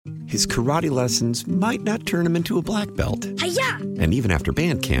his karate lessons might not turn him into a black belt. Hi-ya! And even after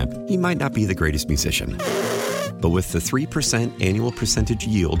band camp, he might not be the greatest musician. But with the 3% annual percentage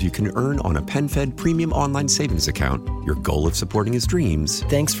yield you can earn on a PenFed premium online savings account, your goal of supporting his dreams...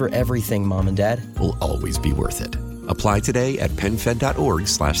 Thanks for everything, Mom and Dad. ...will always be worth it. Apply today at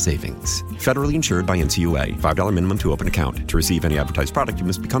PenFed.org/savings. Federally insured by NCUA. $5 minimum to open account. To receive any advertised product, you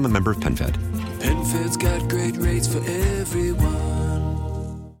must become a member of PenFed. PenFed's got great rates for everyone.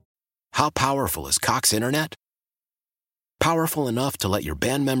 How powerful is Cox Internet? Powerful enough to let your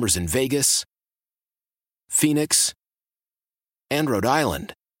band members in Vegas, Phoenix, and Rhode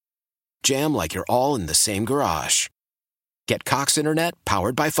Island jam like you're all in the same garage. Get Cox Internet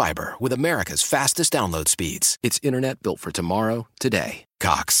powered by fiber with America's fastest download speeds. It's internet built for tomorrow, today.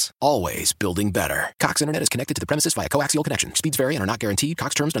 Cox, always building better. Cox Internet is connected to the premises via coaxial connection. Speeds vary and are not guaranteed.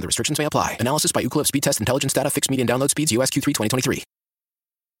 Cox terms and other restrictions may apply. Analysis by Ookla Speed Test Intelligence Data. Fixed median download speeds. US Q3 2023.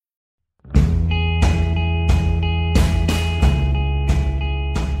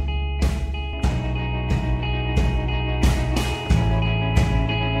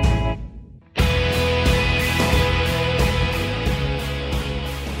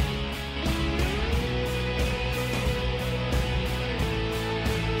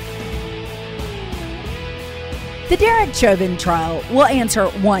 The Derek Chauvin trial will answer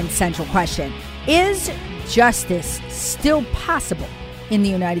one central question. Is justice still possible in the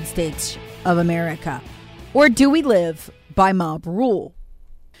United States of America? Or do we live by mob rule?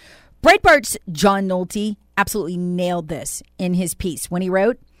 Breitbart's John Nolte absolutely nailed this in his piece when he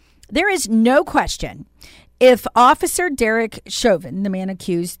wrote, "There is no question if Officer Derek Chauvin, the man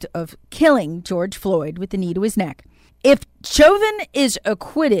accused of killing George Floyd with the knee to his neck, if Chauvin is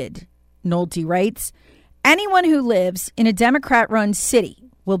acquitted," Nolte writes, "anyone who lives in a Democrat-run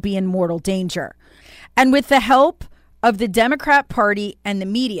city will be in mortal danger. And with the help of the Democrat Party and the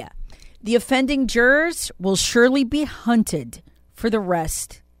media, the offending jurors will surely be hunted for the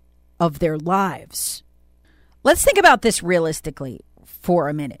rest of their lives." Let's think about this realistically for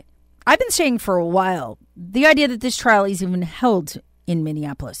a minute. I've been saying for a while, the idea that this trial is even held in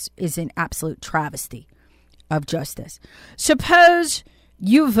Minneapolis is an absolute travesty of justice. Suppose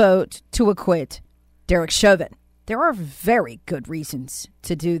you vote to acquit Derek Chauvin. There are very good reasons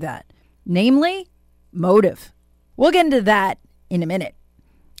to do that. Namely, motive. We'll get into that in a minute.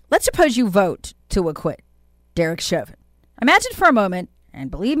 Let's suppose you vote to acquit Derek Chauvin. Imagine for a moment, and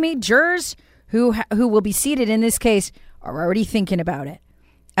believe me, jurors who will be seated in this case are already thinking about it.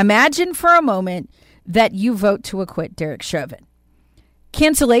 Imagine for a moment that you vote to acquit Derek Chauvin.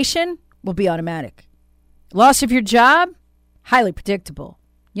 Cancellation will be automatic. Loss of your job? Highly predictable.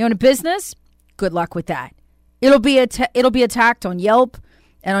 You own a business? Good luck with that. It'll be attacked on Yelp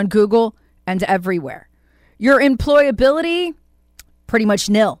and on Google and everywhere. Your employability, pretty much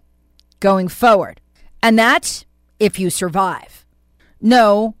nil going forward. And that's if you survive.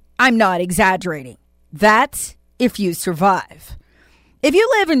 No, I'm not exaggerating. That's if you survive. If you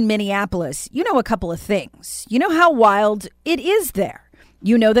live in Minneapolis, you know a couple of things. You know how wild it is there.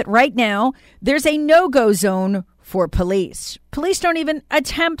 You know that right now there's a no-go zone for police. Police don't even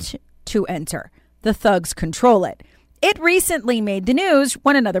attempt to enter. The thugs control it. It recently made the news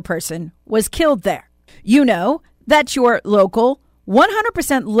when another person was killed there. You know that your local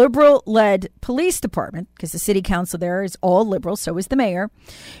 100% liberal-led police department, because the city council there is all liberal, so is the mayor,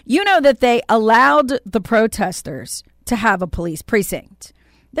 you know that they allowed the protesters to have a police precinct.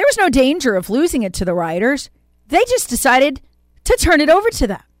 There was no danger of losing it to the rioters. They just decided to turn it over to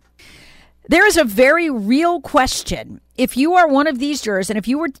them. There is a very real question. If you are one of these jurors, and if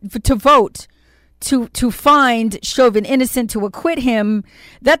you were to vote to find Chauvin innocent, to acquit him,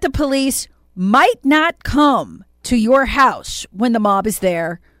 that the police might not come to your house when the mob is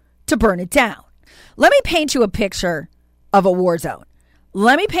there to burn it down. Let me paint you a picture of a war zone.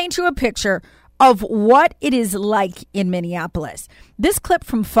 Let me paint you a picture of what it is like in Minneapolis. This clip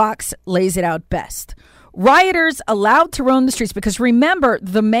from Fox lays it out best. Rioters allowed to roam the streets because, remember,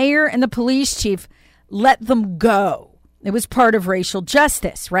 the mayor and the police chief let them go. It was part of racial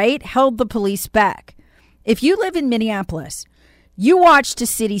justice, right? Held the police back. If you live in Minneapolis, you watched a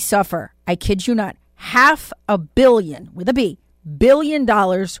city suffer, I kid you not, $500 million, with a B, $billion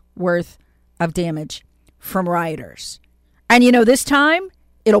worth of damage from rioters. And you know, this time,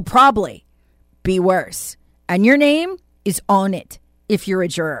 it'll probably be worse. And your name is on it if you're a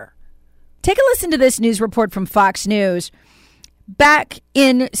juror. Take a listen to this news report from Fox News back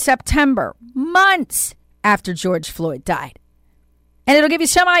in September, months after George Floyd died. And it'll give you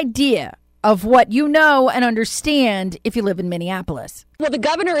some idea of what you know and understand if you live in Minneapolis. Well, the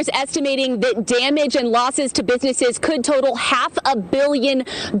governor is estimating that damage and losses to businesses could total $500 million.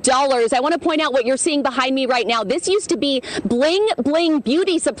 I want to point out what you're seeing behind me right now. This used to be Bling Bling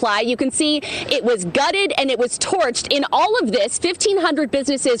Beauty Supply. You can see it was gutted and it was torched. In all of this, 1,500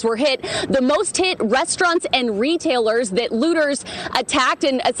 businesses were hit. The most hit restaurants and retailers that looters attacked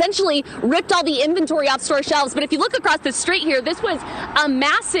and essentially ripped all the inventory off store shelves. But if you look across the street here, this was a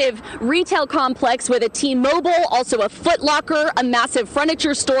massive retail complex with a T-Mobile, also a Foot Locker, a massive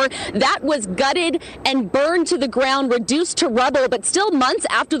furniture store that was gutted and burned to the ground, reduced to rubble. But still, months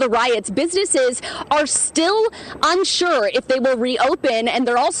after the riots, businesses are still unsure if they will reopen, and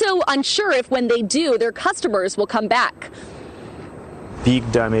they're also unsure if when they do, their customers will come back. Big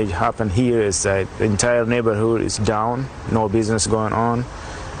damage happened here is that the entire neighborhood is down, no business going on,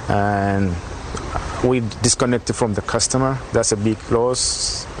 and we disconnected from the customer. That's a big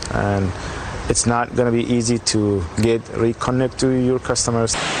loss, and it's not going to be easy to reconnect to your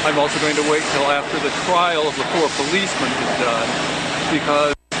customers. I'm also going to wait till after the trial of the 4 policemen is done,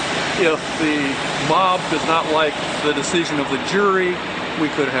 because if the mob does not like the decision of the jury, we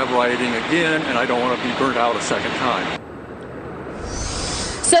could have rioting again, and I don't want to be burnt out a second time.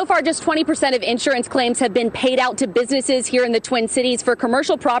 So far, just 20% of insurance claims have been paid out to businesses here in the Twin Cities. For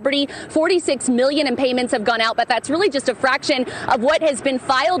commercial property, $46 million in payments have gone out, but that's really just a fraction of what has been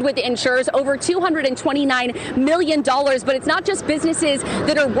filed with insurers, over $229 million. But it's not just businesses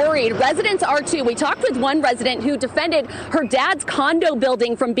that are worried. Residents are too. We talked with one resident who defended her dad's condo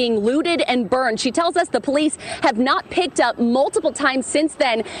building from being looted and burned. She tells us the police have not picked up multiple times since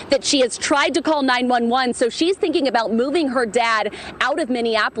then, that she has tried to call 911. So she's thinking about moving her dad out of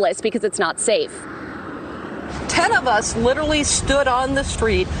Minneapolis because it's not safe. 10 of us literally stood on the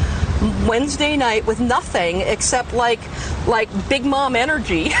street Wednesday night with nothing except like Big Mom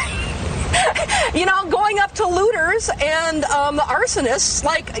energy. Going up to looters and the arsonists,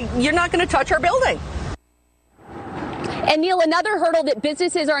 like, you're not going to touch our building. And Neil, another hurdle that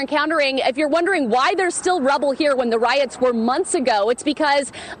businesses are encountering, if you're wondering why there's still rubble here when the riots were months ago, it's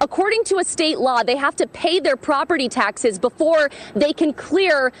because according to a state law, they have to pay their property taxes before they can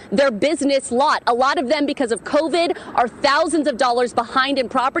clear their business lot. A lot of them, because of COVID, are thousands of dollars behind in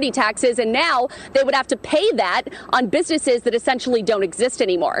property taxes. And now they would have to pay that on businesses that essentially don't exist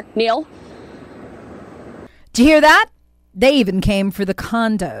anymore. Neil? Do you hear that? They even came for the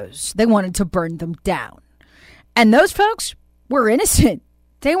condos. They wanted to burn them down. And those folks were innocent.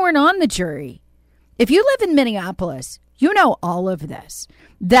 They weren't on the jury. If you live in Minneapolis, you know all of this.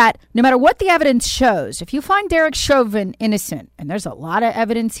 That no matter what the evidence shows, if you find Derek Chauvin innocent, and there's a lot of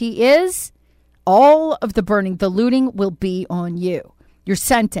evidence he is, all of the burning, the looting will be on you. Your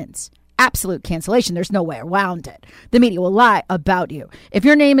sentence, absolute cancellation. There's no way around it. The media will lie about you. If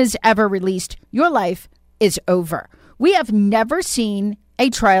your name is ever released, your life is over. We have never seen a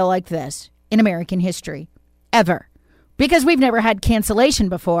trial like this in American history. Ever. Because we've never had cancellation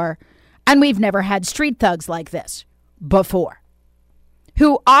before, and we've never had street thugs like this before,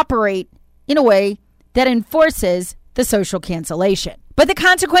 who operate in a way that enforces the social cancellation. But the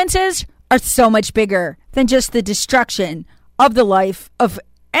consequences are so much bigger than just the destruction of the life of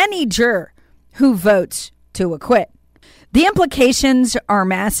any juror who votes to acquit. The implications are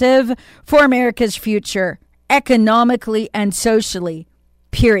massive for America's future, economically and socially,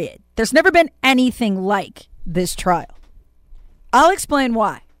 period. There's never been anything like this trial. I'll explain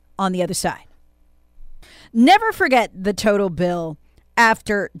why on the other side. Never forget the total bill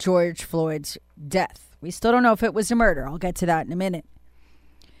after George Floyd's death. We still don't know if it was a murder. I'll get to that in a minute.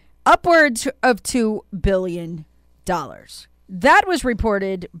 Upwards of $2 billion. That was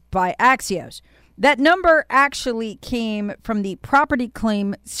reported by Axios. That number actually came from the Property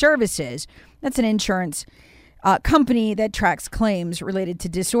Claim Services. That's an insurance company that tracks claims related to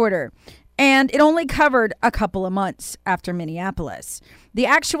disorder. And it only covered a couple of months after Minneapolis. The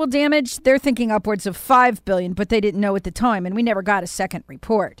actual damage, they're thinking upwards of $5 billion, but they didn't know at the time, and we never got a second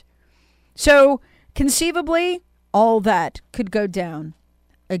report. So conceivably, all that could go down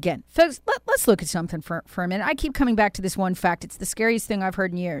again. Folks, let's look at something for a minute. I keep coming back to this one fact. It's the scariest thing I've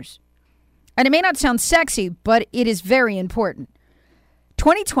heard in years. And it may not sound sexy, but it is very important.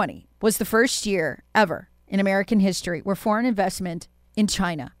 2020 was the first year ever in American history where foreign investment in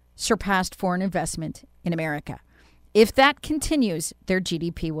China surpassed foreign investment in America. If that continues, their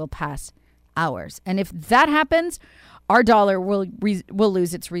GDP will pass ours. And if that happens, our dollar will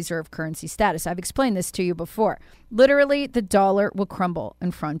lose its reserve currency status. I've explained this to you before. Literally, the dollar will crumble in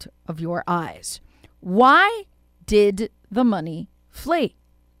front of your eyes. Why did the money flee?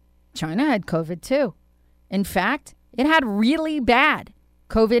 China had COVID too. In fact, it had really bad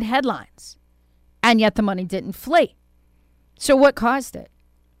COVID headlines. And yet the money didn't flee. So what caused it?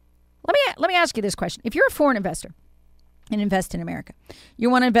 Let me ask you this question. If you're a foreign investor and invest in America, you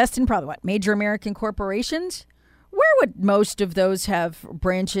want to invest in probably what? Major American corporations? Where would most of those have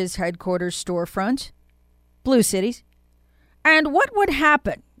branches, headquarters, storefront? Blue cities. And what would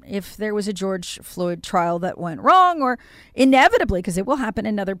happen if there was a George Floyd trial that went wrong, or inevitably, because it will happen,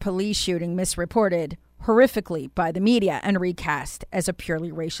 another police shooting misreported horrifically by the media and recast as a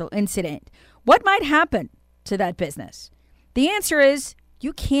purely racial incident? What might happen to that business? The answer is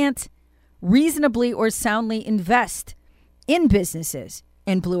you can't reasonably or soundly invest in businesses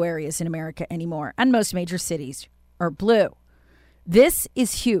in blue areas in America anymore, and most major cities are blue. This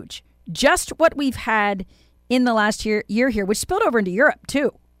is huge. Just what we've had in the last year here, which spilled over into Europe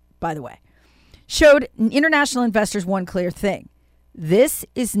too, by the way, showed international investors one clear thing. This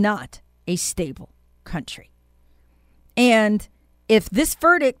is not a stable country. And if this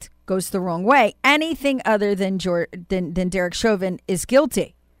verdict goes the wrong way, anything other than Derek Chauvin is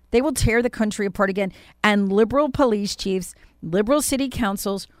guilty, they will tear the country apart again. And liberal police chiefs, liberal city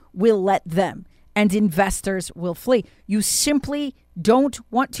councils will let them, and investors will flee. You simply don't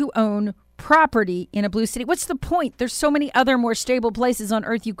want to own property in a blue city. What's the point? There's so many other more stable places on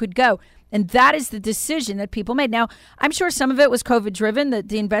earth you could go. And that is the decision that people made. Now, I'm sure some of it was COVID driven,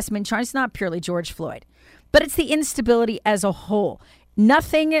 the investment in China. It's not purely George Floyd, but it's the instability as a whole.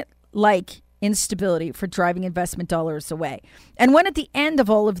 Nothing like instability for driving investment dollars away. And when at the end of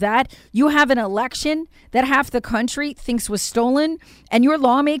all of that, you have an election that half the country thinks was stolen, and your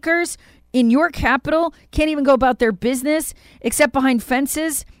lawmakers in your capital can't even go about their business except behind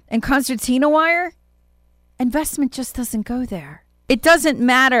fences and concertina wire, investment just doesn't go there. It doesn't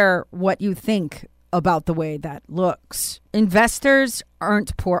matter what you think about the way that looks. Investors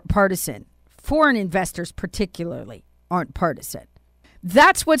aren't partisan. Foreign investors particularly aren't partisan.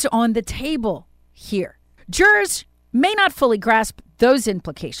 That's what's on the table here. Jurors may not fully grasp those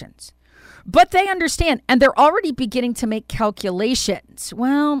implications, but they understand, and they're already beginning to make calculations.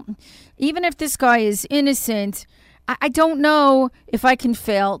 Well, even if this guy is innocent, I don't know if I can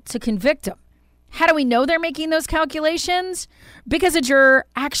fail to convict him. How do we know they're making those calculations? Because a juror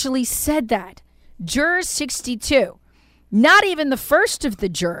actually said that. Juror 62, not even the first of the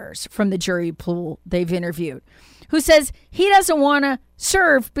jurors from the jury pool they've interviewed, who says he doesn't want to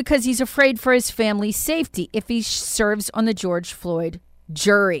serve because he's afraid for his family's safety if he serves on the George Floyd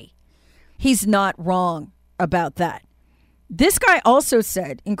jury. He's not wrong about that. This guy also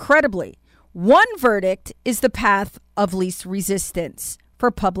said, incredibly, one verdict is the path of least resistance for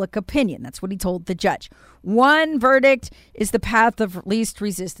public opinion. That's what he told the judge. One verdict is the path of least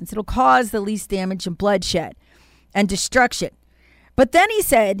resistance. It'll cause the least damage and bloodshed and destruction. But then he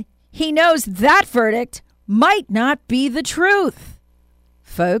said he knows that verdict might not be the truth.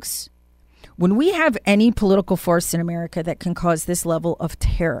 Folks, when we have any political force in America that can cause this level of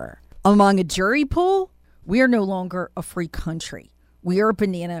terror among a jury pool, we are no longer a free country. We are a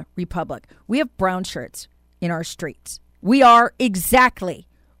banana republic. We have brown shirts in our streets. We are exactly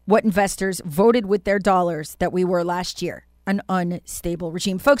what investors voted with their dollars that we were last year, an unstable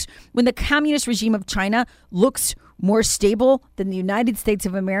regime. Folks, when the communist regime of China looks more stable than the United States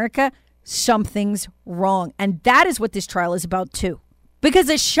of America, something's wrong. And that is what this trial is about too. Because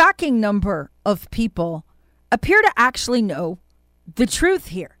a shocking number of people appear to actually know the truth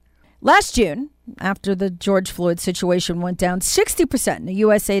here. Last June, after the George Floyd situation went down, 60% in a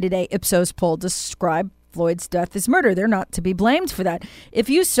USA Today Ipsos poll described Floyd's death as murder. They're not to be blamed for that. If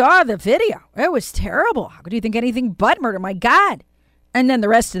you saw the video, it was terrible. How could you think anything but murder? My God. And then the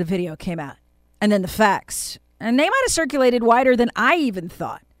rest of the video came out. And then the facts. And they might have circulated wider than I even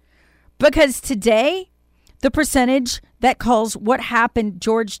thought. Because today, the percentage that calls what happened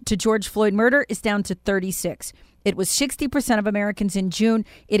to George Floyd murder is down to 36%. It was 60% of Americans in June.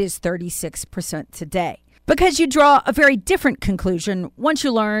 It is 36% today. Because you draw a very different conclusion once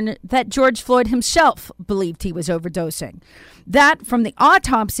you learn that George Floyd himself believed he was overdosing. That from the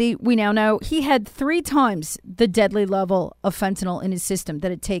autopsy, we now know he had 3 times the deadly level of fentanyl in his system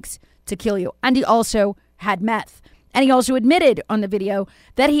that it takes to kill you. And he also had meth. And he also admitted on the video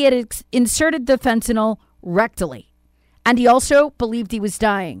that he had inserted the fentanyl rectally. And he also believed he was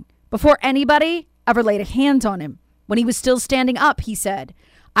dying before anybody ever laid a hand on him. When he was still standing up, he said,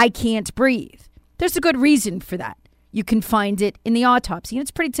 "I can't breathe." There's a good reason for that. You can find it in the autopsy, and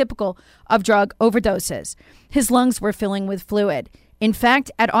it's pretty typical of drug overdoses. His lungs were filling with fluid. In fact,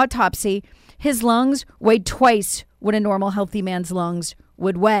 at autopsy, his lungs weighed twice what a normal healthy man's lungs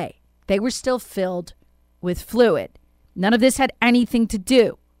would weigh. They were still filled with fluid. None of this had anything to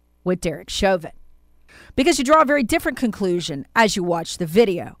do with Derek Chauvin. Because you draw a very different conclusion as you watch the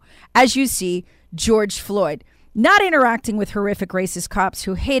video, as you see George Floyd not interacting with horrific racist cops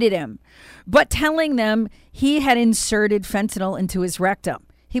who hated him, but telling them he had inserted fentanyl into his rectum.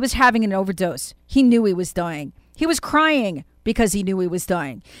 He was having an overdose. He knew he was dying. He was crying because he knew he was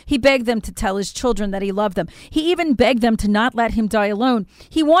dying. He begged them to tell his children that he loved them. He even begged them to not let him die alone.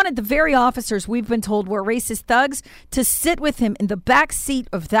 He wanted the very officers we've been told were racist thugs to sit with him in the back seat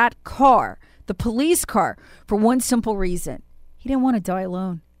of that car, the police car, for one simple reason. He didn't want to die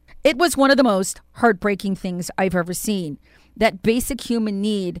alone. It was one of the most heartbreaking things I've ever seen. That basic human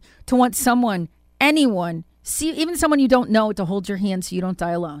need to want someone, anyone, even someone you don't know, to hold your hand so you don't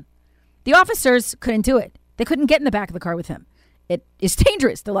die alone. The officers couldn't do it. They couldn't get in the back of the car with him. It is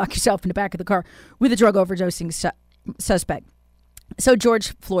dangerous to lock yourself in the back of the car with a drug overdosing suspect. So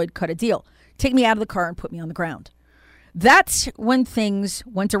George Floyd cut a deal. Take me out of the car and put me on the ground. That's when things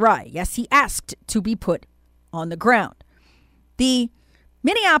went awry. Yes, he asked to be put on the ground. The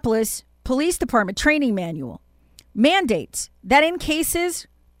Minneapolis Police Department training manual mandates that in cases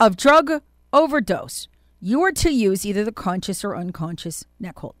of drug overdose, you are to use either the conscious or unconscious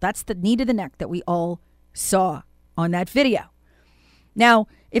neck hold. That's the knee to the neck that we all saw on that video. Now,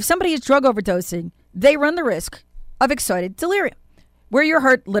 if somebody is drug overdosing, they run the risk of excited delirium, where your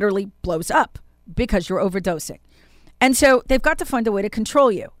heart literally blows up because you're overdosing. And so they've got to find a way to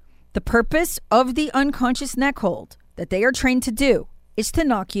control you. The purpose of the unconscious neck hold that they are trained to do is to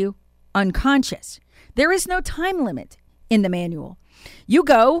knock you unconscious. There is no time limit in the manual. You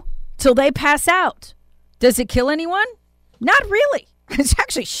go till they pass out. Does it kill anyone? Not really. It's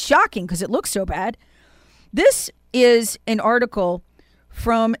actually shocking because it looks so bad. This is an article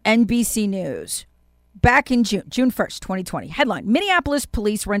from NBC News back in June 1st, 2020. Headline, Minneapolis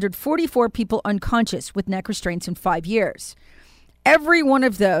police rendered 44 people unconscious with neck restraints in 5 years. Every one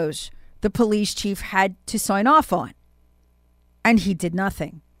of those, the police chief had to sign off on. And he did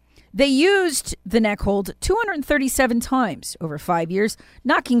nothing. They used the neck hold 237 times over 5 years,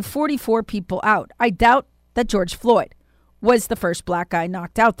 knocking 44 people out. I doubt that George Floyd was the first black guy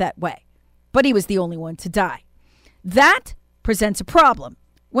knocked out that way, but he was the only one to die. That presents a problem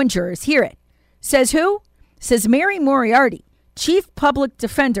when jurors hear it. Says who? Says Mary Moriarty, chief public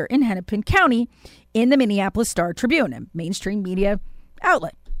defender in Hennepin County, in the Minneapolis Star-Tribune, a mainstream media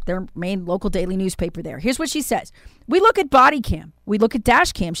outlet, their main local daily newspaper there. Here's what she says. We look at body cam. We look at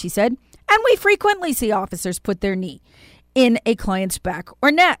dash cam, she said, and we frequently see officers put their knee in a client's back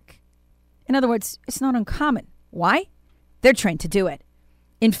or neck. In other words, it's not uncommon. Why? They're trained to do it.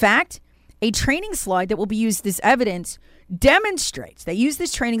 In fact, a training slide that will be used as evidence demonstrates. They use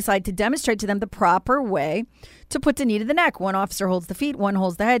this training slide to demonstrate to them the proper way to put the knee to the neck. One officer holds the feet, one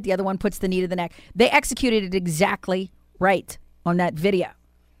holds the head, the other one puts the knee to the neck. They executed it exactly right on that video.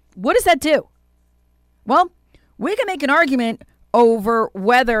 What does that do? Well, we can make an argument over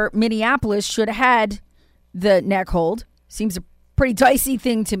whether Minneapolis should have had the neck hold. Seems a pretty dicey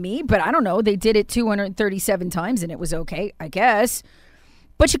thing to me, but I don't know. They did it 237 times and it was okay, I guess.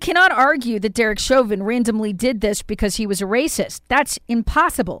 But you cannot argue that Derek Chauvin randomly did this because he was a racist. That's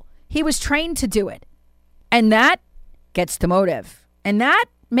impossible. He was trained to do it. And that gets to motive. And that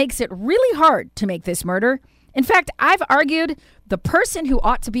makes it really hard to make this murder. In fact, I've argued the person who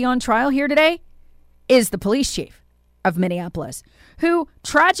ought to be on trial here today is the police chief of Minneapolis, who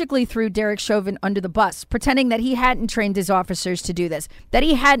tragically threw Derek Chauvin under the bus, pretending that he hadn't trained his officers to do this, that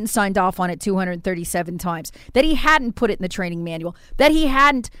he hadn't signed off on it 237 times, that he hadn't put it in the training manual, that he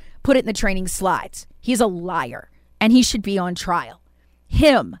hadn't put it in the training slides. He's a liar, and he should be on trial.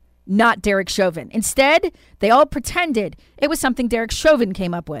 Him, not Derek Chauvin. Instead, they all pretended it was something Derek Chauvin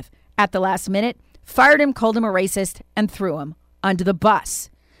came up with at the last minute, fired him, called him a racist, and threw him under the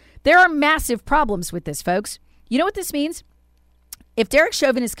bus. There are massive problems with this, folks. You know what this means? If Derek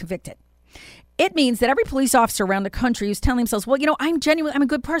Chauvin is convicted, it means that every police officer around the country who's telling themselves, well, you know, I'm a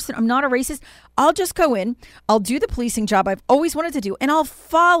good person. I'm not a racist. I'll just go in. I'll do the policing job I've always wanted to do, and I'll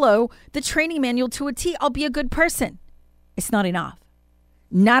follow the training manual to a T. I'll be a good person. It's not enough.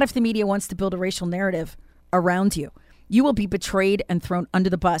 Not if the media wants to build a racial narrative around you. You will be betrayed and thrown under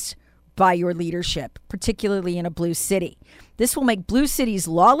the bus by your leadership, particularly in a blue city. This will make blue cities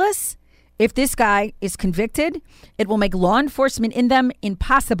lawless. If this guy is convicted, it will make law enforcement in them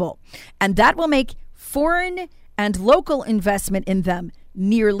impossible. And that will make foreign and local investment in them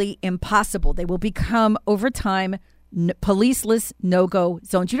nearly impossible. They will become, over time, policeless no-go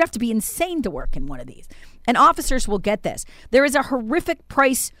zones. You'd have to be insane to work in one of these. And officers will get this. There is a horrific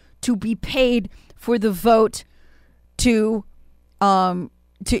price to be paid for the vote to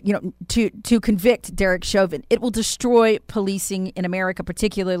convict Derek Chauvin. It will destroy policing in America,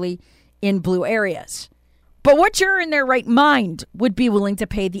 particularly in blue areas. But what juror in their right mind would be willing to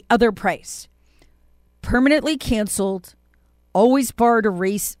pay the other price? permanently canceled, always dubbed a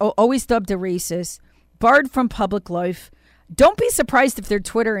racist, barred from public life. Don't be surprised if their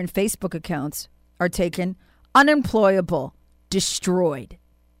Twitter and Facebook accounts are taken, unemployable, destroyed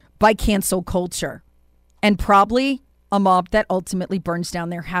by cancel culture, and probably a mob that ultimately burns down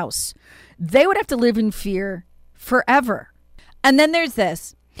their house. They would have to live in fear forever. And then there's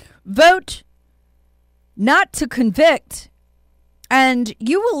this. Vote not to convict, and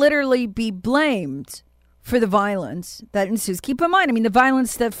you will literally be blamed for the violence that ensues. Keep in mind, the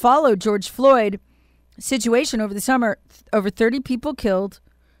violence that followed George Floyd situation over the summer, over 30 people killed,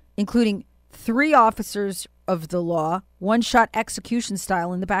 including 3 officers of the law, one shot execution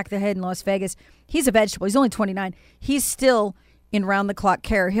style in the back of the head in Las Vegas. He's a vegetable. He's only 29. He's still in round-the-clock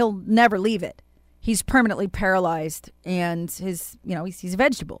care. He'll never leave it. He's permanently paralyzed, and he's a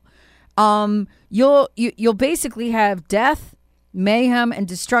vegetable. You'll basically have death, mayhem, and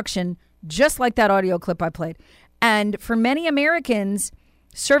destruction, just like that audio clip I played. And for many Americans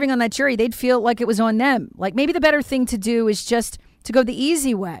serving on that jury, they'd feel like it was on them. Like maybe the better thing to do is just to go the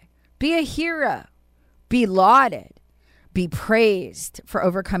easy way. Be a hero. Be lauded. Be praised for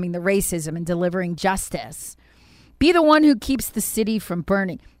overcoming the racism and delivering justice. Be the one who keeps the city from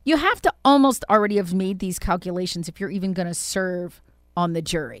burning. You have to almost already have made these calculations if you're even going to serve on the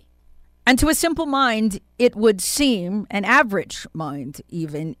jury. And to a simple mind, it would seem, an average mind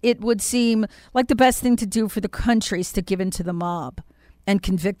even, it would seem like the best thing to do for the country is to give in to the mob and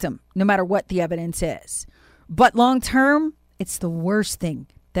convict them, no matter what the evidence is. But long term, it's the worst thing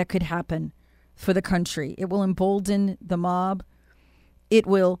that could happen for the country. It will embolden the mob. It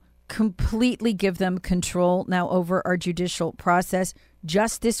will completely give them control now over our judicial process.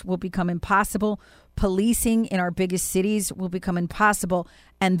 Justice will become impossible. Policing in our biggest cities will become impossible.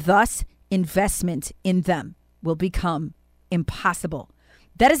 And thus, investment in them will become impossible.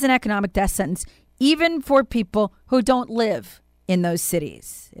 That is an economic death sentence, even for people who don't live in those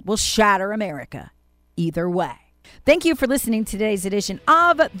cities. It will shatter America either way. Thank you for listening to today's edition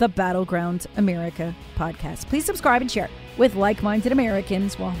of the Battleground America podcast. Please subscribe and share with like-minded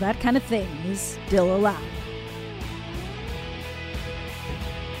Americans while that kind of thing is still allowed.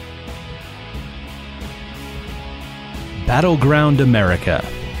 Battleground America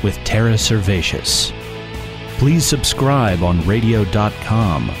with Tara Servatius. Please subscribe on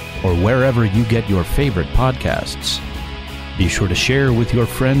radio.com or wherever you get your favorite podcasts. Be sure to share with your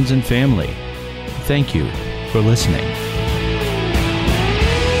friends and family. Thank you for listening.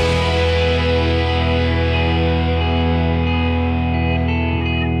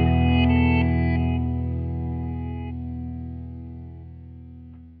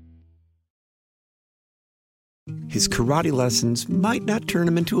 His karate lessons might not turn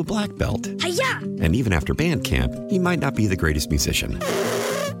him into a black belt. Hi-ya! And even after band camp, he might not be the greatest musician.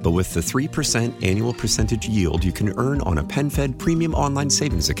 But with the 3% annual percentage yield you can earn on a PenFed premium online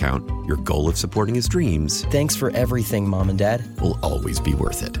savings account, your goal of supporting his dreams... Thanks for everything, Mom and Dad. ...will always be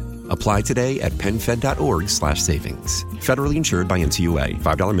worth it. Apply today at PenFed.org/savings. Federally insured by NCUA.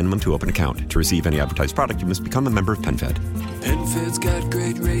 $5 minimum to open account. To receive any advertised product, you must become a member of PenFed. PenFed's got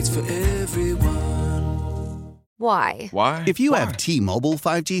great rates for everyone. Why? Why? If you have T-Mobile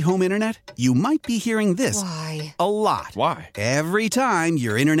 5G home internet, you might be hearing this Why? a lot. Why? Every time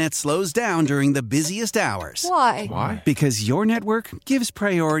your internet slows down during the busiest hours. Why? Why? Because your network gives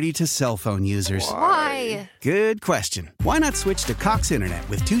priority to cell phone users. Why? Good question. Why not switch to Cox Internet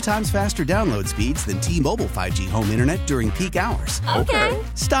with 2 times faster download speeds than T-Mobile 5G home internet during peak hours? Okay.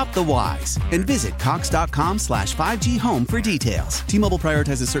 Stop the whys and visit cox.com/5G home for details. T-Mobile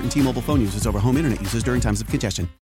prioritizes certain T-Mobile phone users over home internet users during times of congestion.